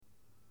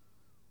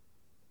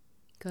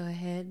Go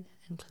ahead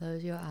and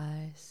close your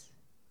eyes.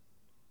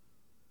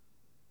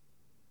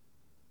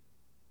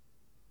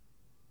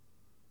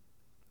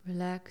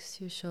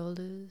 Relax your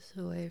shoulders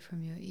away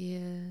from your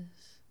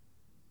ears.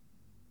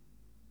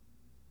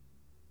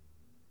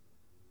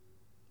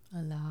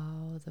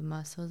 Allow the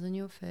muscles in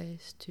your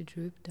face to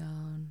droop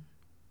down.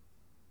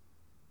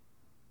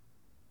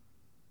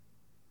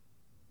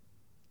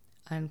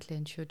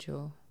 Unclench your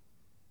jaw.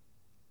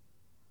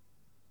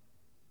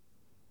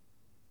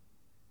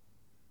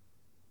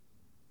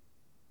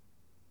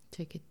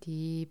 Take a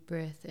deep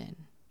breath in.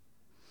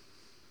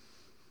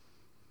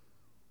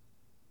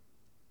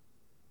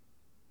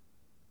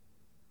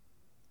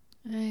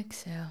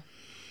 Exhale.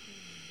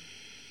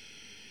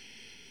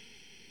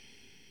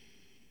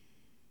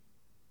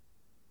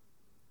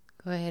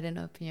 Go ahead and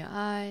open your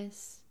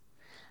eyes.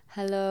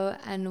 Hello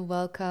and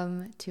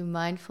welcome to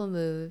Mindful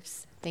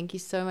Moves. Thank you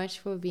so much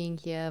for being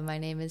here. My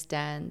name is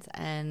Dan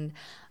and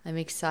I'm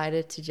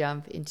excited to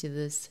jump into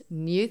this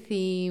new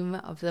theme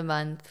of the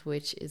month,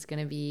 which is going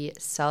to be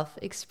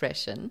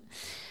self-expression.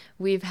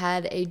 We've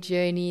had a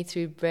journey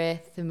through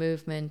breath,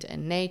 movement,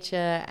 and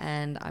nature,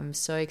 and I'm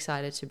so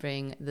excited to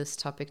bring this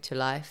topic to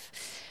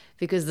life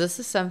because this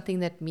is something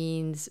that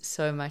means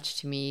so much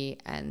to me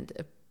and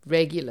a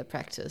regular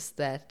practice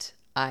that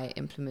I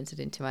implemented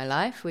into my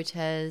life, which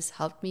has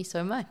helped me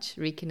so much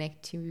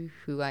reconnect to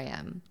who I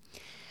am.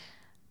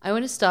 I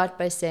want to start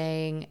by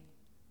saying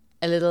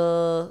a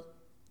little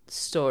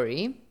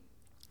story.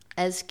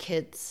 As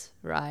kids,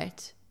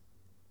 right?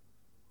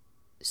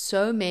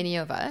 So many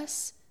of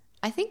us,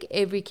 I think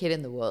every kid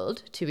in the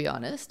world, to be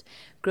honest,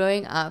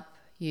 growing up,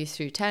 you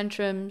threw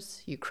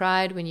tantrums, you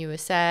cried when you were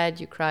sad,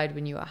 you cried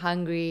when you were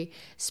hungry,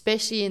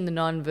 especially in the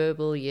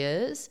non-verbal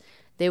years.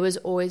 There was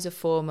always a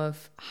form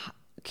of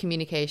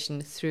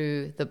communication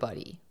through the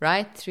body,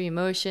 right? Through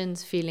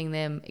emotions, feeling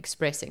them,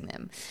 expressing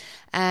them.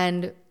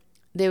 And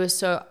there was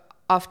so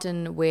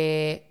often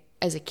where,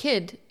 as a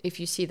kid, if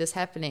you see this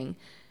happening,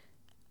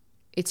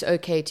 it's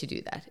okay to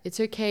do that. It's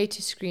okay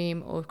to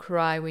scream or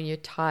cry when you're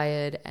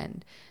tired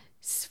and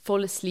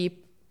fall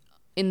asleep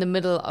in the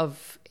middle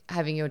of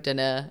having your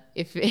dinner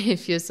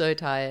if you're so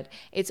tired.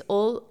 It's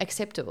all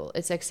acceptable.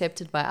 It's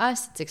accepted by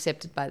us. It's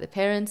accepted by the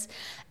parents.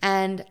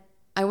 And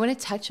I want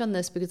to touch on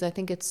this because I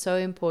think it's so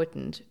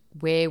important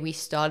where we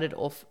started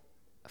off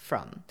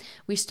from.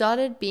 We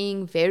started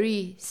being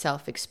very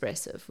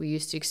self-expressive. We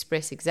used to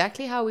express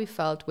exactly how we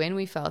felt when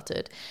we felt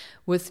it,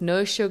 with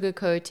no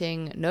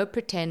sugarcoating, no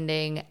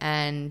pretending,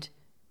 and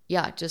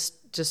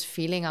just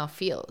feeling our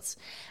feels.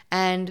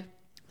 And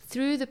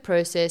through the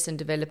process and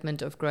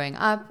development of growing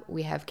up,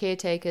 we have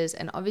caretakers,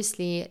 and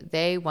obviously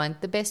they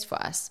want the best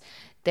for us.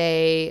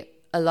 A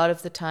lot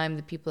of the time,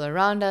 the people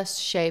around us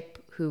shape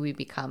who we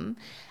become.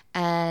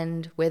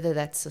 And whether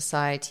that's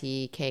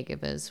society,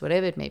 caregivers,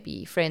 whatever it may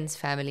be, friends,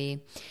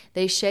 family,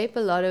 they shape a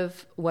lot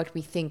of what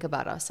we think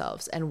about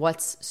ourselves and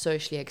what's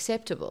socially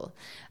acceptable.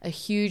 A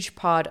huge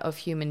part of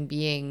human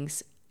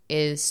beings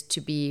is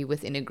to be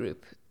within a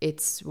group.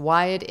 It's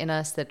wired in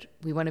us that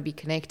we want to be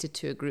connected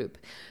to a group.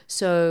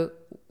 So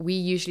we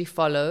usually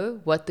follow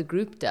what the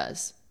group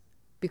does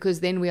because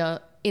then we are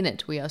in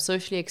it. We are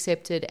socially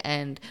accepted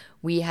and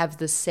we have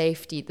this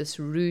safety, this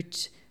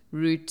root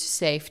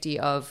safety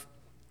of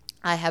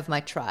I have my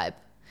tribe.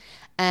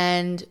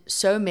 And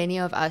so many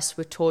of us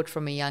were taught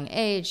from a young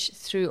age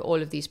through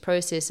all of these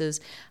processes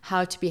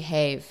how to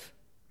behave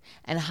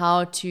and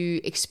how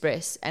to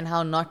express and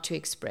how not to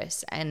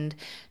express and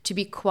to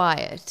be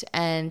quiet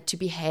and to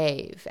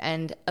behave.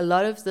 And a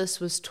lot of this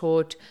was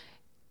taught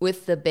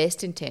with the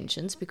best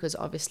intentions because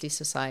obviously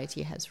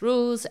society has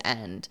rules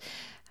and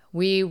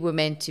we were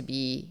meant to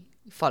be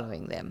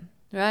following them,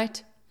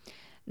 right?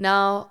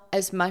 Now,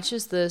 as much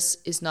as this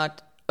is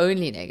not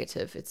only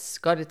negative, it's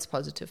got its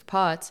positive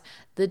parts,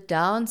 the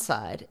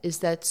downside is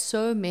that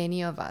so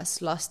many of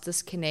us lost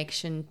this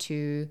connection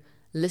to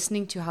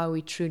listening to how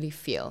we truly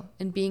feel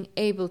and being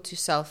able to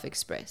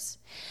self-express.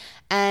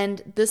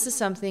 And this is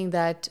something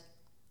that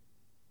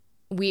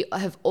we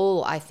have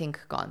all, I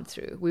think, gone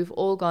through. We've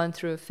all gone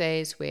through a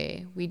phase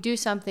where we do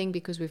something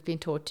because we've been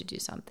taught to do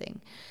something.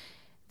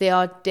 There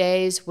are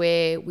days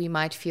where we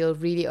might feel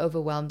really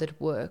overwhelmed at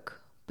work,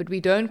 but we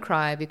don't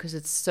cry because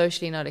it's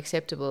socially not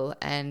acceptable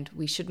and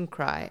we shouldn't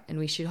cry and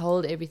we should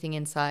hold everything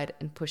inside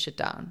and push it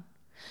down.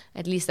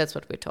 At least that's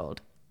what we're told.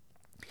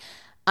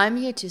 I'm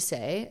here to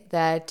say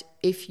that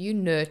if you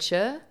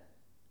nurture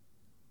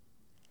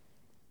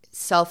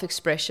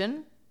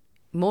self-expression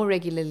more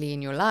regularly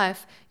in your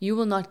life, you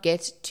will not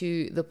get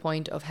to the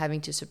point of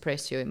having to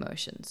suppress your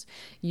emotions.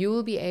 You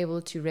will be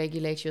able to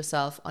regulate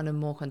yourself on a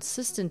more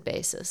consistent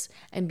basis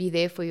and be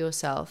there for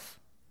yourself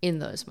in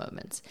those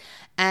moments.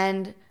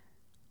 And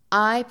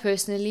I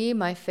personally,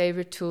 my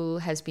favorite tool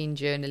has been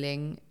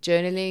journaling.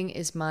 Journaling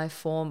is my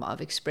form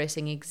of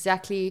expressing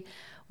exactly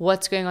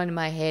what's going on in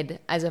my head.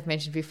 As I've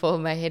mentioned before,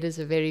 my head is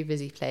a very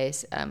busy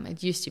place.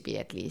 It used to be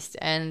at least.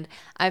 And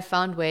I've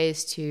found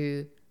ways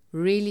to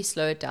really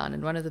slow it down.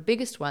 And one of the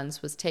biggest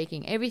ones was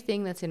taking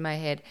everything that's in my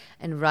head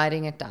and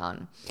writing it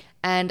down.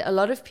 And a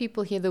lot of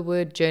people hear the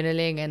word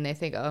journaling and they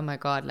think, oh my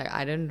God, like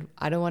I don't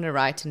want to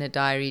write in a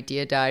diary,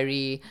 dear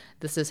diary,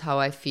 this is how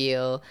I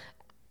feel.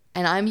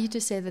 And I'm here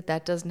to say that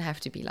that doesn't have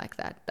to be like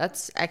that.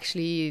 That's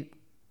actually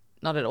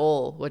not at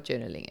all what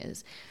journaling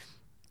is.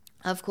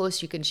 Of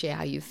course, you can share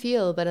how you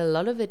feel, but a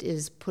lot of it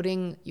is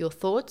putting your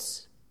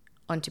thoughts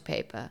onto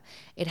paper.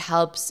 It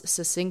helps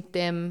succinct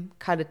them,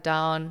 cut it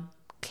down,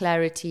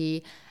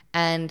 clarity,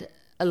 and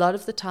a lot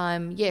of the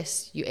time,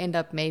 yes, you end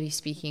up maybe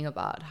speaking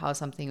about how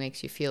something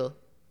makes you feel,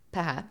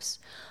 perhaps,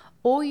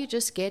 or you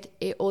just get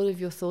all of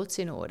your thoughts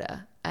in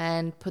order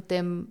and put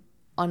them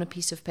on a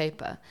piece of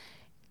paper.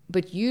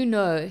 But you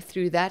know,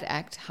 through that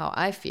act, how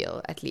I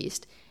feel, at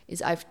least,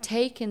 is I've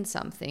taken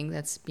something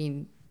that's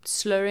been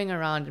slurring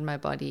around in my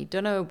body,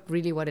 don't know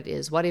really what it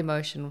is, what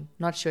emotion,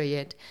 not sure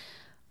yet,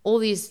 all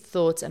these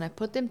thoughts, and I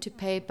put them to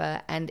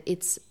paper, and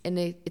it's an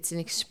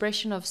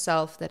expression of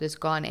self that has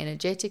gone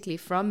energetically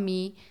from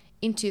me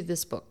into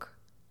this book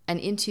and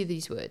into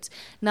these words.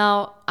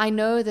 Now, I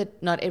know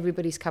that not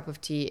everybody's cup of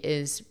tea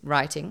is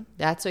writing.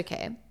 That's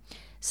okay.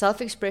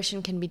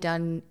 Self-expression can be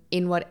done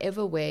in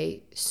whatever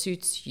way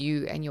suits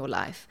you and your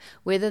life,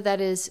 whether that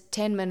is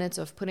 10 minutes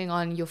of putting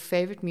on your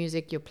favorite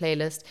music, your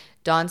playlist,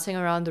 dancing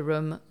around the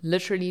room,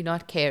 literally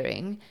not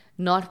caring,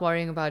 not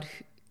worrying about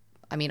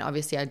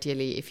obviously,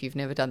 ideally, if you've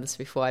never done this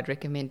before, I'd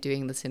recommend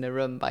doing this in a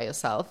room by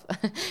yourself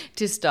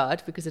to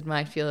start, because it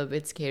might feel a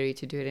bit scary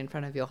to do it in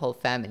front of your whole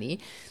family.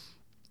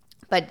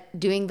 But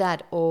doing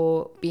that,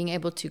 or being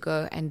able to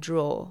go and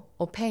draw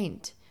or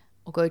paint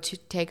or go to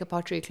take a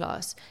pottery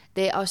class,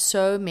 there are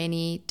so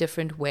many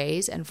different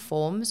ways and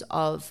forms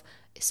of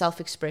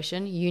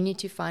self-expression. You need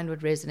to find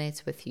what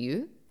resonates with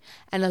you.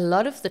 And a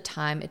lot of the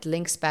time it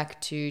links back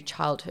to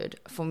childhood.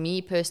 For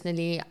me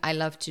personally, I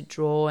love to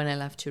draw and I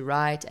love to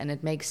write, and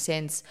it makes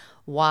sense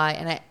why.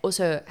 And I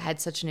also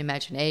had such an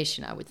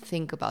imagination. I would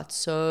think about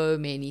so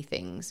many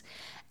things,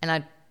 and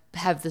I'd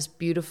have this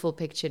beautiful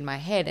picture in my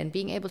head, and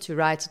being able to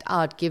write it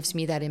out gives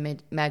me that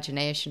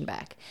imagination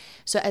back.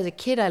 So as a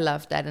kid, I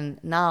loved that, and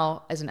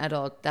now as an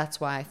adult, that's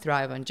why I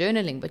thrive on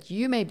journaling. But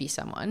you may be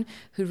someone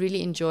who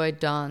really enjoyed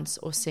dance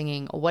or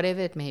singing or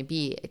whatever it may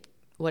be,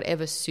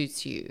 whatever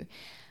suits you.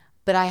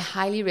 But I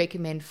highly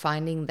recommend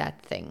finding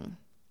that thing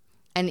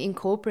and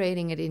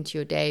incorporating it into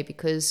your day,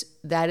 because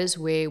that is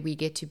where we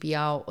get to be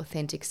our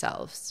authentic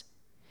selves,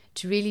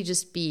 to really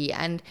just be.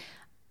 And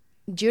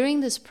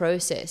during this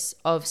process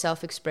of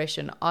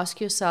self-expression,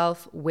 ask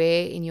yourself,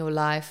 where in your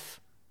life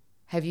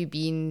have you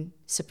been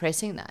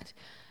suppressing that?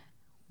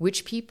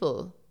 Which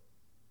people,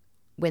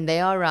 when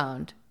they are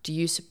around, do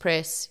you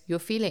suppress your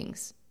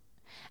feelings?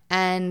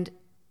 And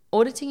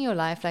auditing your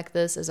life like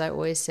this, as I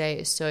always say,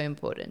 is so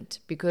important,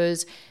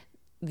 because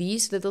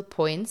these little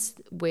points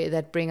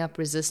that bring up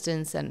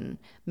resistance, and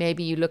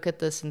maybe you look at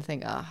this and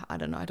think, I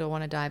don't know, I don't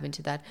want to dive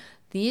into that.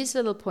 These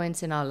little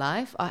points in our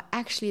life are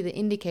actually the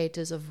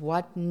indicators of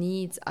what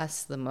needs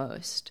us the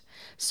most.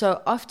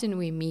 So often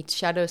we meet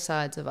shadow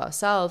sides of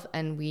ourselves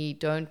and we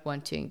don't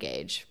want to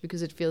engage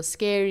because it feels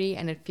scary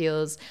and it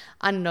feels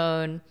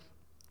unknown.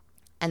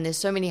 And there's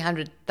so many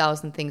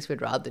 100,000 things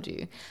we'd rather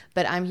do.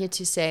 But I'm here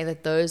to say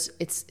that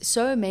it's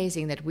so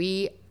amazing that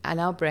we and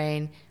our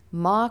brain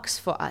marks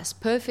for us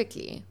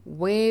perfectly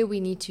where we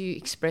need to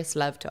express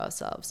love to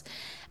ourselves.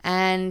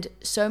 And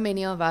so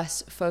many of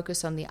us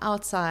focus on the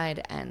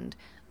outside, and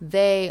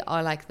they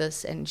are like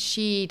this and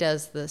she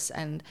does this,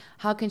 and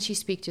how can she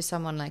speak to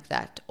someone like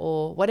that,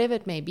 or whatever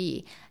it may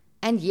be.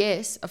 And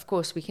yes, of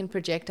course, we can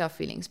project our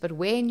feelings, but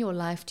where in your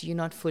life do you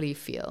not fully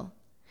feel?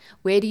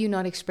 Where do you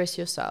not express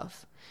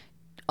yourself?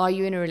 Are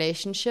you in a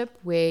relationship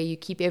where you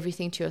keep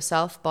everything to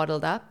yourself,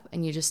 bottled up,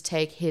 and you just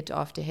take hit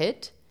after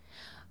hit?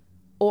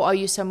 Or are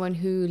you someone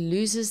who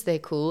loses their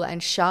cool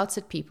and shouts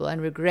at people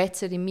and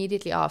regrets it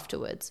immediately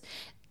afterwards?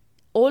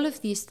 All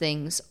of these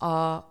things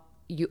are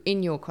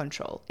in your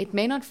control. It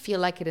may not feel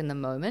like it in the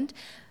moment,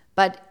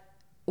 but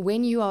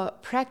when you are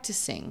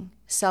practicing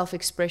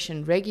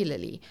self-expression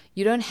regularly,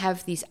 you don't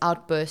have these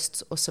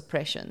outbursts or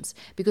suppressions,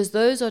 because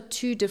those are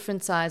two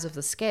different sides of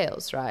the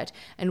scales, right?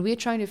 And we're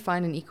trying to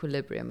find an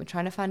equilibrium. We're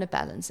trying to find a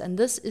balance. And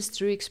this is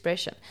through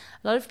expression.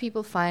 A lot of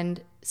people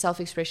find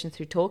self-expression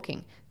through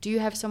talking. Do you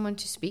have someone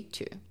to speak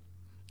to?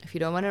 If you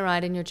don't want to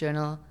write in your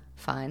journal,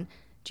 fine.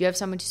 Do you have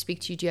someone to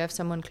speak to? Do you have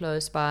someone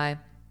close by?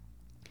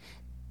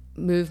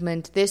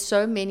 Movement. There's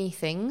so many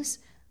things.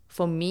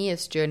 For me,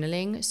 it's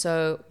journaling.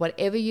 So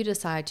whatever you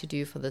decide to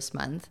do for this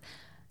month,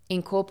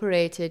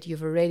 incorporate it.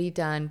 You've already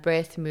done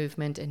breath,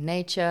 movement, and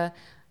nature.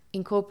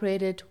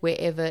 Incorporate it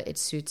wherever it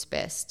suits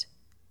best.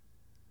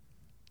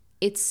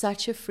 It's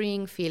such a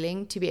freeing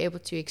feeling to be able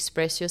to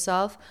express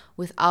yourself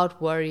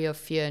without worry of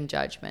fear and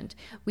judgment.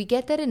 We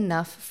get that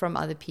enough from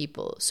other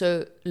people.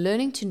 So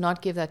learning to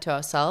not give that to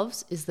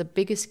ourselves is the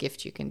biggest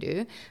gift you can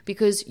do,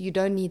 because you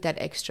don't need that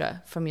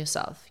extra from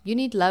yourself. You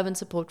need love and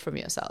support from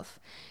yourself.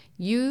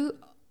 You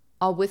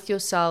are with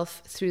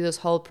yourself through this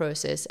whole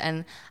process.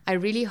 And I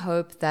really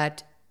hope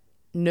that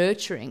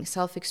nurturing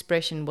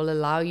self-expression will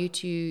allow you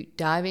to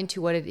dive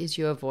into what it is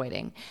you're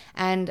avoiding.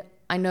 And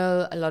I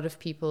know a lot of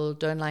people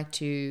don't like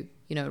to,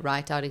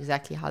 write out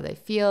exactly how they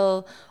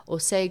feel or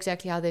say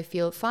exactly how they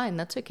feel, fine,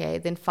 that's okay.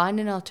 Then find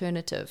an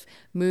alternative.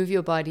 Move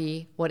your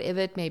body, whatever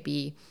it may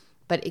be,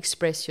 but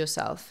express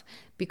yourself.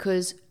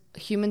 Because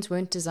humans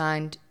weren't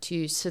designed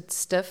to sit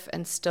stiff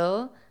and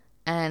still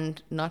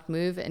and not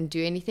move and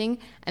do anything.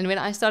 And when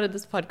I started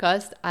this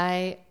podcast,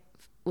 I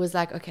was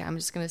like, okay, I'm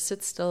just going to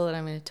sit still and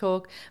I'm going to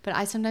talk. But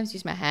I sometimes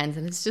use my hands,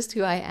 and it's just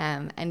who I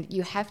am. And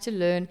you have to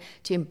learn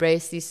to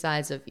embrace these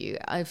sides of you,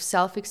 of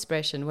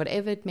self-expression,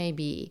 whatever it may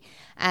be.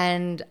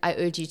 And I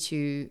urge you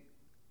to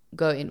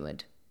go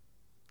inward.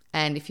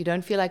 And if you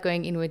don't feel like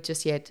going inward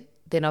just yet,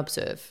 then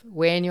observe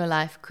where in your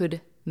life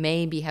could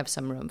maybe have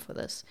some room for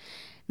this.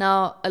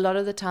 Now, a lot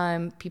of the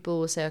time, people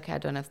will say, okay, I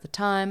don't have the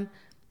time.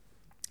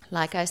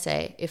 Like I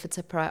say, if it's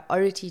a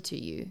priority to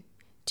you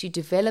to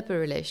develop a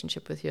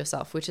relationship with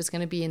yourself, which is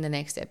going to be in the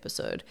next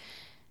episode,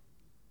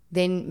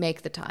 then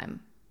make the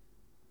time.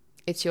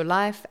 It's your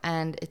life,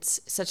 and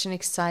it's such an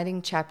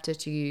exciting chapter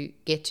to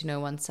get to know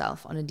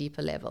oneself on a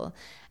deeper level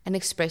and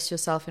express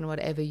yourself in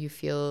whatever you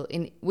feel,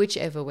 in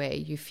whichever way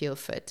you feel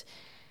fit.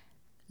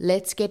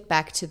 Let's get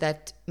back to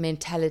that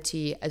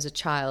mentality as a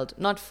child.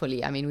 Not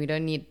fully. I mean, we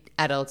don't need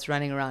adults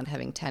running around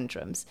having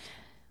tantrums,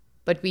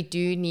 but we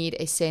do need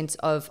a sense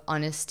of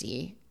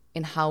honesty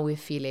in how we're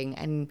feeling,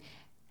 and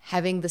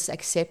having this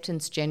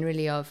acceptance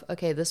generally of,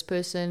 okay, this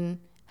person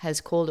has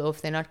called off,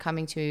 they're not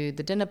coming to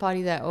the dinner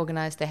party that I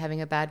organized, they're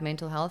having a bad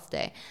mental health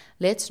day.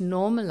 Let's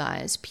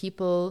normalize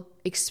people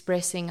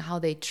expressing how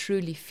they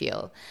truly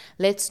feel.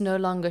 Let's no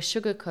longer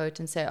sugarcoat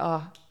and say,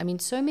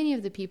 so many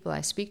of the people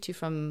I speak to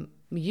from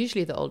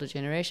usually the older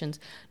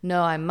generations,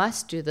 no, I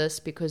must do this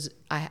because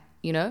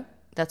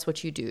that's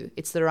what you do.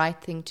 It's the right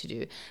thing to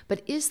do.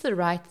 But is the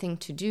right thing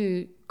to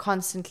do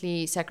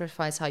constantly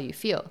sacrifice how you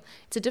feel?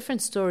 It's a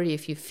different story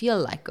if you feel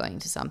like going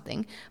to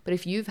something. But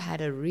if you've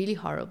had a really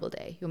horrible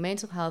day, your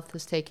mental health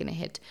has taken a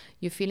hit,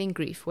 you're feeling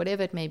grief,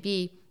 whatever it may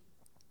be,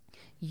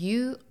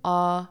 you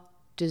are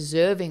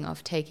deserving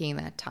of taking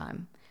that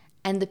time.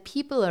 And the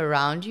people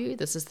around you,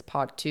 this is the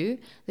part 2,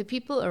 the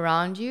people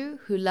around you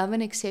who love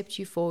and accept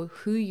you for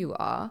who you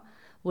are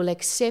will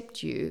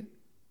accept you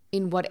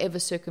in whatever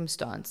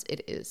circumstance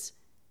it is.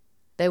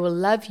 They will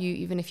love you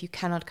even if you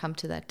cannot come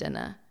to that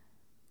dinner.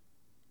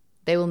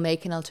 They will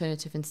make an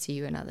alternative and see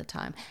you another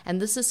time.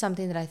 And this is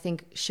something that I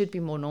think should be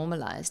more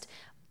normalized.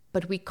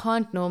 But we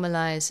can't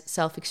normalize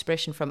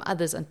self-expression from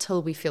others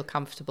until we feel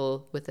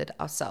comfortable with it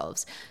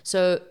ourselves.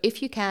 So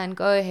if you can,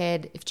 go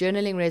ahead. If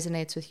journaling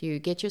resonates with you,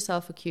 get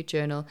yourself a cute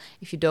journal.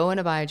 If you don't want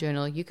to buy a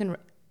journal, you can,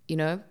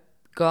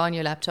 go on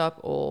your laptop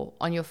or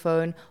on your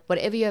phone,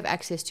 whatever you have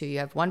access to. You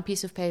have one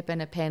piece of paper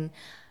and a pen.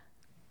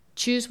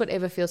 Choose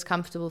whatever feels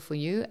comfortable for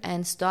you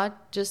and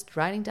start just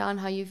writing down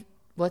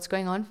what's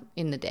going on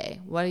in the day.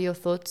 What are your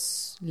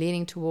thoughts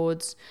leaning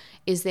towards?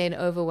 Is there an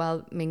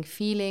overwhelming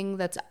feeling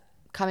that's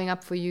coming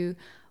up for you?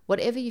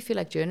 Whatever you feel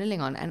like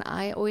journaling on. And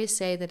I always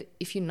say that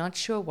if you're not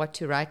sure what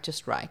to write,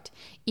 just write.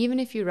 Even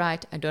if you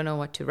write, I don't know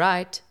what to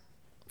write,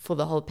 for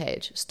the whole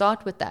page,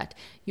 start with that.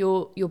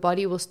 Your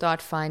body will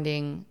start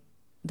finding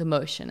the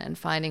motion and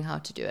finding how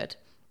to do it.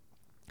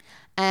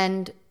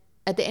 And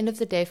at the end of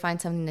the day, find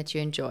something that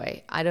you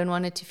enjoy. I don't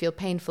want it to feel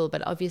painful,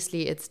 but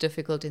obviously it's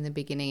difficult in the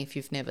beginning if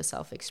you've never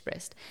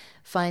self-expressed.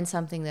 Find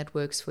something that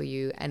works for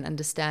you and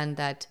understand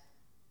that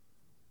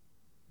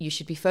you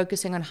should be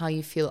focusing on how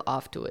you feel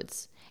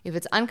afterwards. If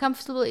it's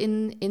uncomfortable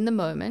in the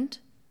moment,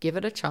 give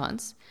it a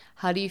chance.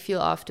 How do you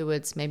feel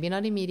afterwards? Maybe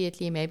not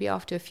immediately, maybe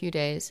after a few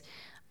days.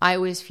 I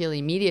always feel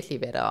immediately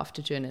better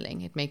after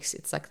journaling.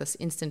 It's like this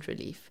instant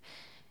relief.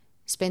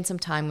 Spend some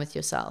time with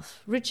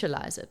yourself.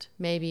 Ritualize it.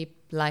 Maybe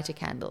light a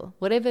candle.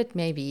 Whatever it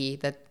may be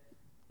that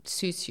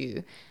suits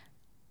you.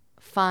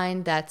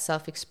 Find that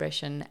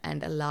self-expression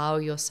and allow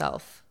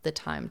yourself the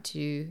time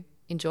to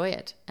enjoy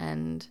it.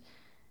 And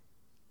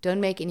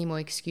don't make any more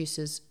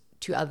excuses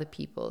to other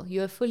people.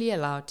 You are fully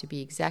allowed to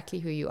be exactly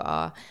who you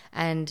are.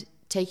 And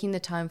taking the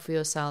time for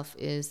yourself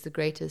is the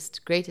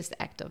greatest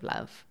act of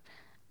love.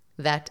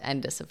 That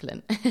and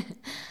discipline.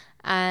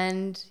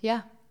 And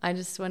yeah. I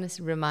just want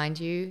to remind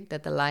you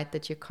that the light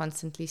that you're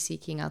constantly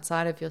seeking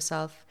outside of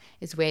yourself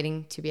is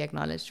waiting to be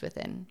acknowledged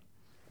within.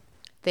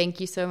 Thank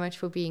you so much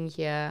for being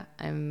here.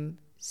 I'm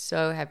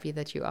so happy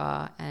that you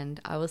are, and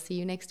I will see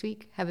you next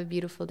week. Have a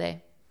beautiful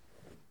day.